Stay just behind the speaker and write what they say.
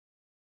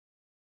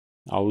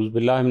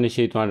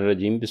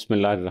Auzubillahiminash-shaytanir-rajim.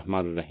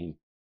 Bismillahir-rahmanir-rahim.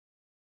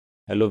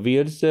 Hello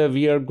viewers,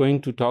 we are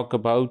going to talk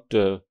about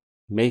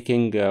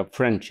making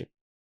friendship.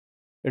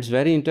 It's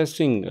very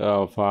interesting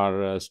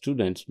for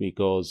students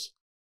because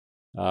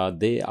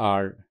they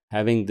are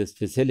having this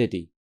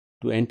facility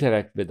to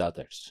interact with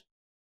others.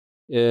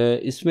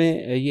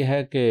 इसमें ये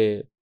है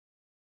कि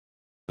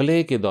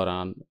play के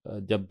दौरान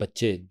जब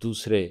बच्चे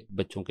दूसरे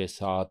बच्चों के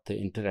साथ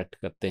इंटरेक्ट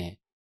करते हैं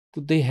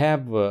तो they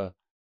have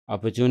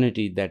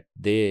opportunity that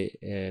they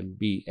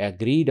be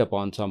agreed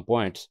upon some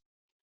points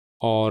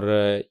और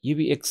ये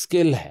भी एक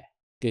स्किल है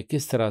कि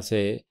किस तरह से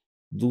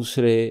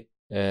दूसरे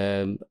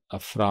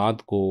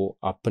अफराद को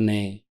अपने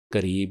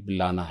करीब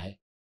लाना है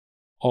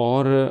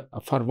और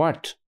फॉर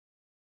व्हाट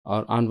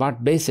और ऑन व्हाट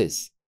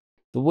बेसिस।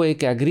 तो वो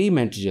एक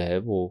एग्रीमेंट जो है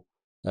वो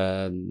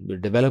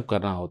डेवलप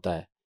करना होता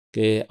है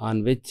कि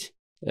on which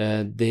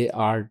they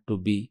are to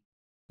be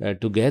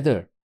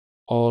together,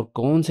 और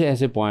कौन से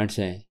ऐसे पॉइंट्स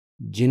हैं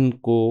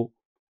जिनको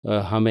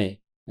हमें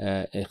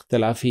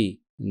इख्तलाफी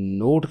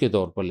नोट के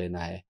तौर पर लेना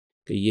है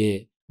कि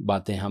ये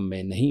बातें हम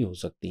में नहीं हो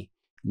सकती,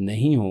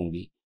 नहीं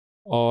होंगी,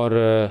 और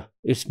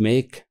it's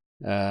make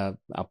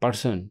a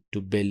person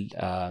to build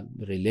a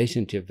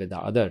relationship with the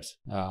others,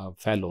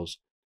 fellows,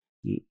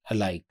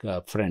 like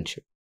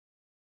friendship.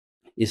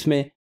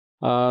 इसमें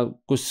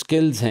कुछ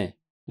स्किल्स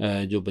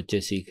हैं जो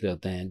बच्चे सीख रहे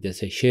होते हैं,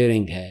 जैसे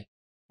शेयरिंग है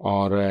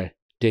और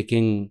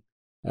टेकिंग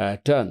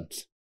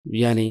टर्न्स,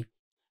 यानी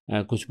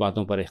कुछ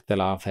बातों पर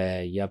इख्तलाफ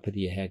है या फिर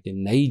यह है कि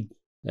नई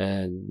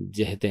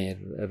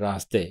जहतें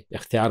रास्ते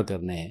इख्तियार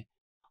करने हैं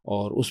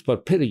और उस पर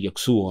फिर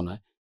यकसू होना है,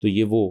 तो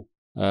ये वो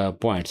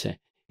पॉइंट्स हैं।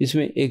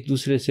 इसमें एक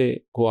दूसरे से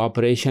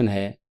कोऑपरेशन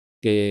है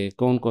कि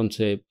कौन कौन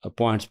से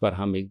पॉइंट्स पर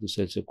हम एक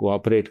दूसरे से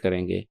कोऑपरेट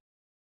करेंगे,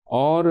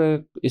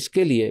 और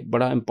इसके लिए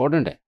बड़ा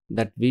इम्पोर्टेंट है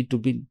that we to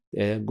be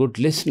good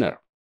listener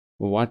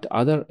what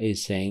other is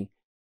saying,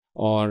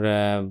 और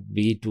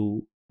we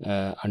to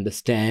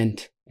understand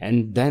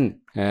and then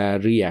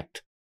react,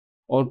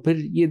 और फिर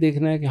ये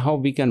देखना है कि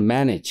how we can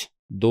manage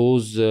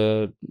those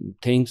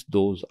things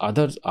those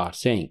others are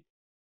saying,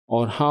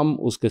 और हम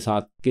उसके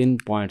साथ किन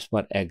पॉइंट्स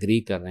पर एग्री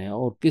कर रहे हैं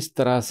और किस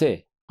तरह से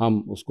हम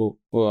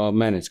उसको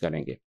मैनेज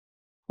करेंगे।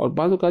 और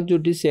बाज़ औक़ात जो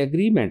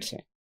डिसएग्रीमेंट्स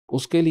हैं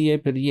उसके लिए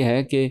फिर ये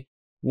है कि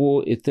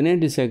वो इतने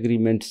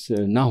डिसएग्रीमेंट्स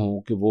ना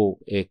हों कि वो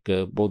एक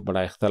बहुत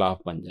बड़ा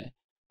इख्तलाफ बन जाए,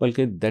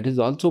 बल्कि that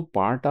is also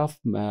part of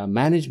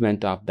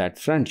management of that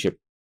friendship.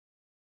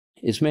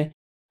 इसमें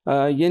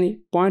यानी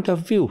पॉइंट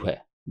ऑफ व्यू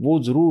है वो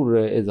ज़रूर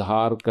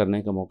इजहार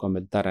करने का मौका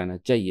मिलता रहना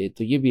चाहिए।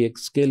 तो ये भी एक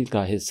स्किल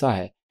का हिस्सा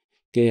है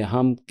कि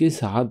हम किस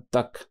हद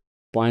तक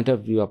पॉइंट ऑफ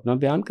व्यू अपना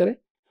बयान करें,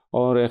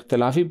 और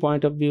इख्तलाफी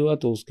पॉइंट ऑफ व्यू है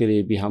तो उसके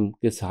लिए भी हम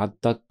किस हद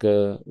तक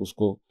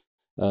उसको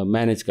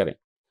मैनेज करें।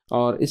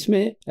 और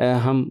इसमें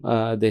हम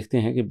देखते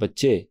हैं कि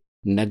बच्चे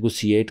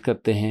नेगोशिएट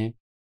करते हैं,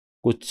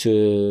 कुछ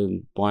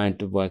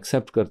पॉइंट वो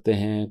एक्सेप्ट करते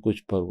हैं, कुछ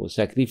पर वो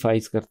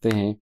सेक्रीफाइस करते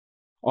हैं,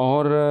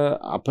 और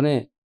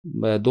अपने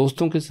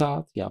दोस्तों के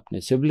साथ या अपने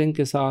सिबलिंग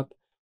के साथ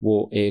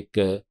वो एक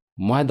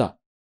मुआहदा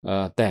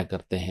तय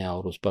करते हैं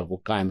और उस पर वो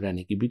कायम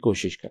रहने की भी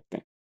कोशिश करते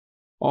हैं।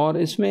 और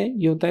इसमें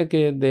ये होता है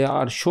कि they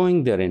are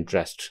showing their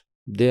interest,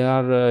 they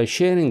are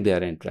sharing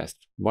their interest,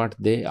 what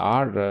they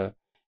are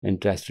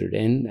interested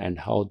in and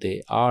how they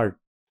are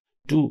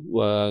to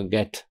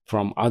get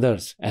from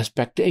others.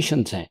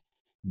 Expectations हैं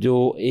जो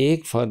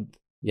एक फ़र्द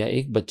या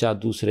एक बच्चा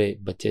दूसरे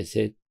बच्चे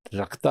से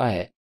रखता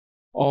है,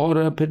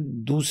 और फिर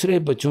दूसरे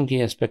बच्चों की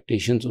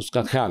एक्सपेक्टेशंस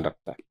उसका ख्याल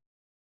रखता है।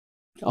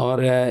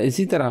 और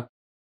इसी तरह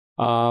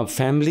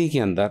फैमिली के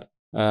अंदर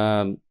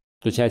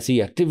कुछ ऐसी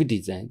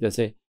एक्टिविटीज़ हैं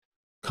जैसे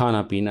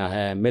खाना पीना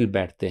है, मिल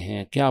बैठते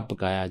हैं, क्या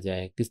पकाया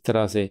जाए, किस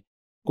तरह से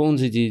कौन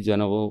सी चीज़ जो है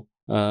ना वो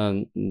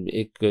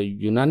एक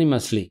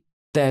यूनानिमसली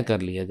तय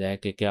कर लिया जाए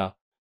कि क्या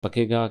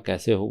पकेगा,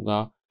 कैसे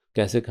होगा,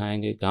 कैसे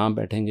खाएंगे, कहाँ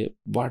बैठेंगे,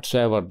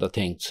 whatsoever the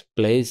things,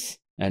 place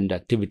and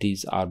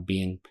activities are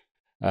being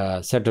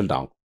settle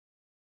down.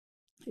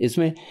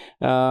 इसमें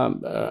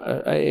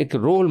एक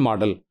रोल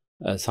मॉडल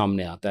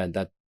सामने आता है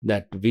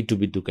that we to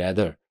be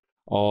together,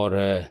 और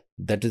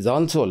that is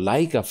also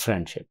like a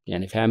friendship,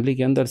 यानी फैमिली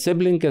के अंदर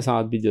सिबलिंग के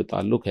साथ भी जो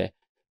ताल्लुक़ है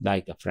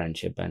like a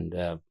friendship, and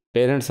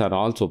parents are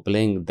also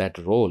playing that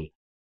role,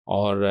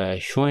 or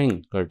showing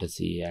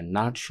courtesy and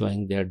not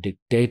showing their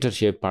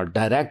dictatorship or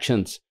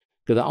directions,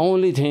 because the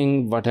only thing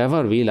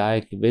whatever we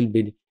like will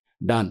be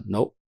done.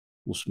 No,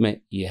 उसमें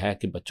यह है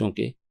कि बच्चों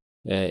के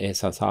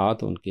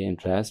एहसासात, उनके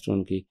interest,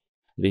 उनकी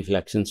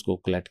reflections को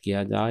collect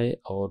किया जाए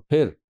और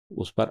फिर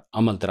उस पर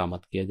अमल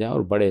दरामद किया जाए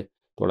और बड़े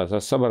थोड़ा सा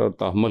सब्र और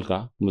तहम्मुल का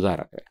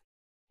मुजाहरा करें।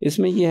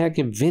 इसमें यह है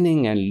कि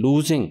विनिंग एंड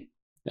लूजिंग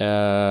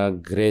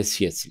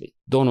ग्रेसियसली,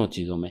 दोनों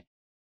चीज़ों में,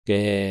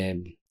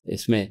 कि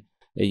इसमें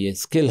ये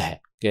स्किल है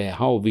कि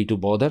how we to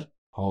bother,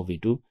 how we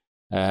to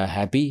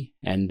happy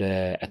and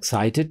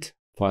excited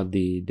for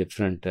the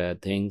different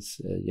things,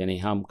 यानी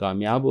हम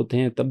कामयाब होते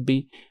हैं तब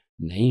भी,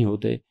 नहीं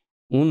होते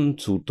उन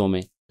सूरतों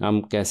में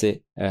हम कैसे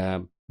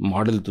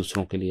मॉडल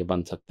दूसरों के लिए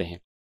बन सकते हैं।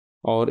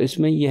 और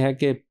इसमें यह है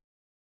कि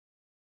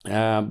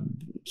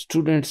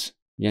स्टूडेंट्स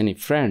यानी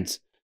फ्रेंड्स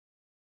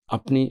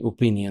अपनी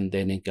ओपिनियन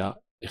देने का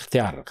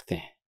इख्तियार रखते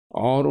हैं,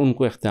 और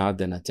उनको इख्तियार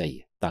देना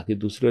चाहिए ताकि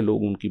दूसरे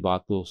लोग उनकी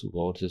बात को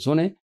गौर से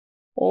सुने,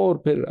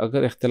 और फिर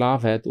अगर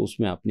इख्तिलाफ है तो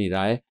उसमें अपनी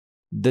राय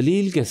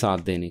दलील के साथ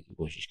देने की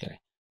कोशिश करें.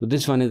 तो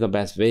this one is the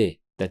best way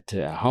that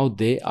how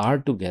they are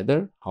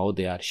together, how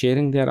they are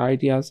sharing their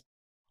ideas.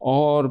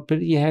 और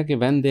फिर यह है कि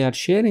when they are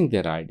sharing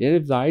their idea,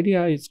 if the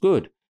idea is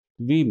good,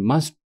 we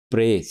must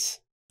praise.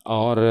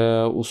 और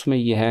उसमें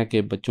यह है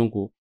कि बच्चों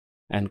को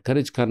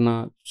encourage करना,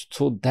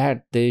 so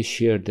that they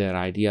share their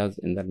ideas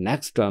in the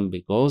next term,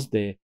 because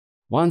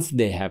once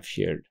they have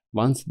shared,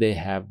 once they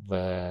have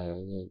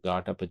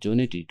got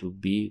opportunity to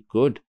be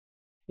good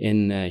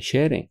in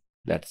sharing,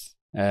 that's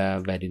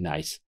very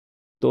nice.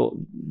 So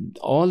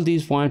all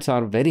these points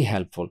are very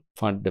helpful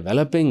for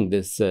developing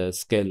this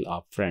skill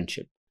of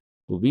friendship.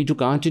 So we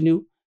to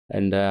continue,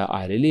 and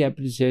I really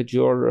appreciate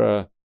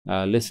your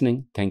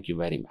listening. Thank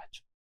you very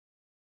much.